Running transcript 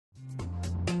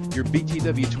Your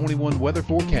BTW 21 weather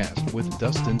forecast with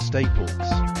Dustin Staples.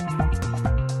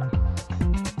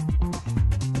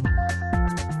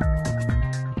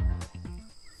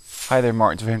 Hi there,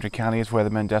 Martinsville, Hampton County. It's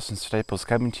weatherman Dustin Staples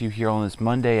coming to you here on this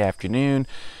Monday afternoon.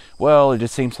 Well, it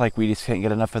just seems like we just can't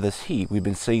get enough of this heat. We've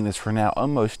been seeing this for now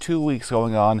almost 2 weeks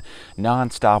going on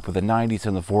non-stop with the 90s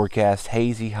in the forecast,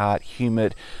 hazy, hot,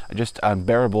 humid, just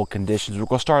unbearable conditions. We're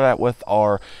going to start out with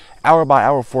our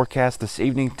hour-by-hour forecast this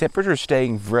evening. Temperatures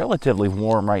staying relatively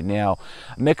warm right now.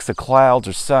 A mix of clouds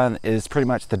or sun is pretty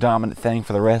much the dominant thing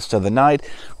for the rest of the night.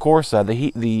 Of course,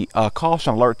 the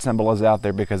caution alert symbol is out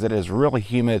there because it is really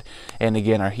humid. And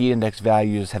again, our heat index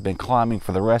values have been climbing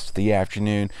for the rest of the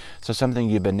afternoon. So something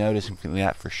you've been noticing from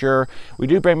that for sure. We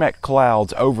do bring back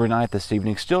clouds overnight this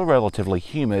evening. Still relatively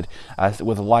humid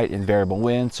with a light and variable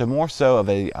wind. So more so of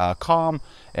a calm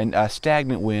and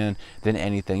stagnant wind than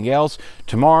anything else.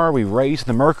 Tomorrow we raise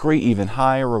the mercury even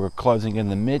higher. We're closing in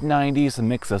the mid-90s, a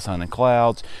mix of sun and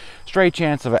clouds. Straight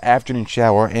chance of an afternoon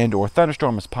shower and or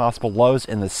thunderstorm is possible. Lows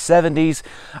in the 70s.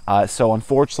 So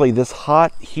unfortunately, this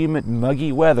hot, humid,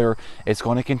 muggy weather is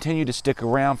going to continue to stick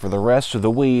around for the rest of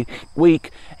the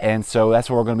week. And so that's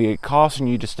where we're going to be cautioning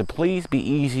you just to please be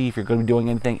easy if you're going to be doing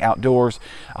anything outdoors.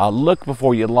 Look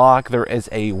before you lock. There is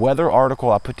a weather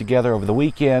article I put together over the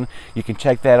weekend. You can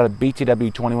check that out at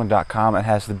btw21.com. It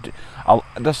has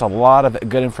just a lot of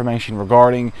good information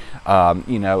regarding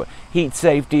heat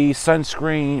safety,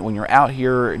 sunscreen when you're out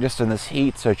here just in this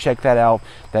heat. So check that out.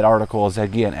 That article is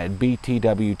again at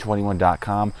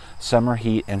btw21.com. Summer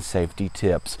heat and safety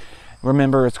tips.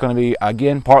 Remember, it's going to be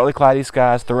again partly cloudy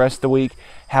skies the rest of the week.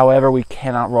 However, we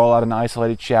cannot roll out an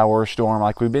isolated shower or storm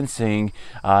like we've been seeing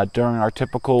during our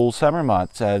typical summer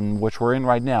months, and which we're in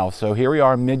right now. So here we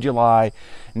are, mid-July.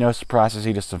 No surprise to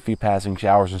see just a few passing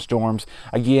showers and storms.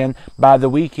 Again, by the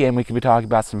weekend, we could be talking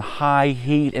about some high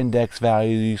heat index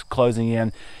values closing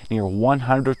in near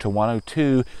 100 to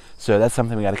 102. So that's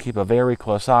something we got to keep a very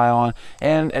close eye on.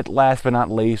 And at last but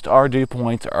not least, our dew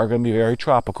points are going to be very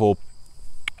tropical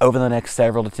over the next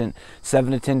 7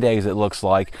 to 10 days, it looks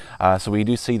like. So we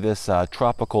do see this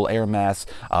tropical air mass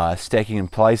taking in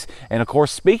place. And of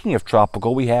course, speaking of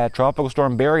tropical, we had Tropical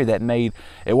Storm Barry that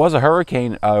it was a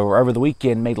hurricane over the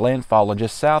weekend, made landfall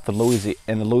just south of Louisiana,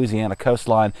 in the Louisiana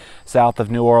coastline, south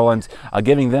of New Orleans,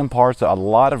 giving them parts a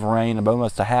lot of rain, of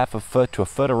almost a half a foot to a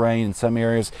foot of rain in some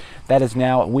areas. That is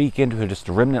now weakened to just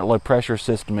a remnant low pressure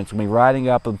system. It's going to be riding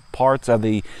up in parts of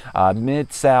the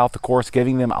mid-south, of course,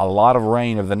 giving them a lot of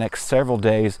rain over the next several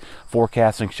days.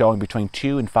 Forecasting showing between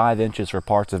 2 and 5 inches for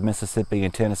parts of Mississippi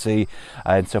and Tennessee,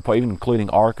 and so even including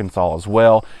Arkansas as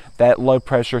well. That low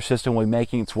pressure system will be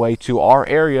making its way to our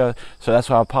area, so that's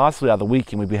why possibly out of the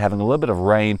weekend we'll be having a little bit of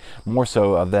rain, more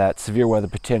so of that severe weather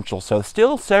potential. So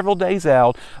still several days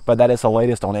out, but that is the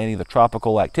latest on any of the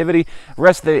tropical activity.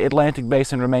 Rest of the Atlantic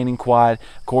Basin remaining quiet.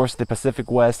 Of course, the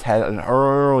Pacific West had an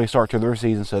early start to their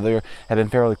season, so they have been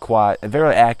fairly quiet,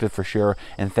 very active for sure,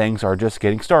 and things are just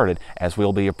getting started as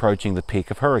we'll be approaching the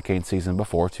peak of hurricane season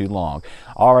before too long.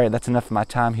 All right, that's enough of my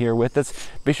time here with us.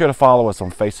 Be sure to follow us on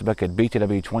Facebook at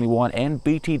BTW21 and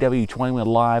BTW21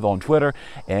 Live on Twitter,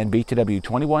 and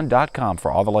BTW21.com for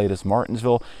all the latest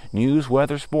Martinsville news,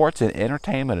 weather, sports, and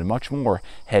entertainment, and much more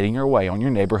heading your way on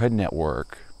your neighborhood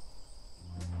network.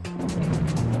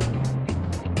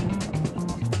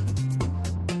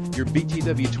 Your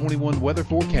BTW 21 weather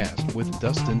forecast with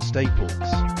Dustin Staples.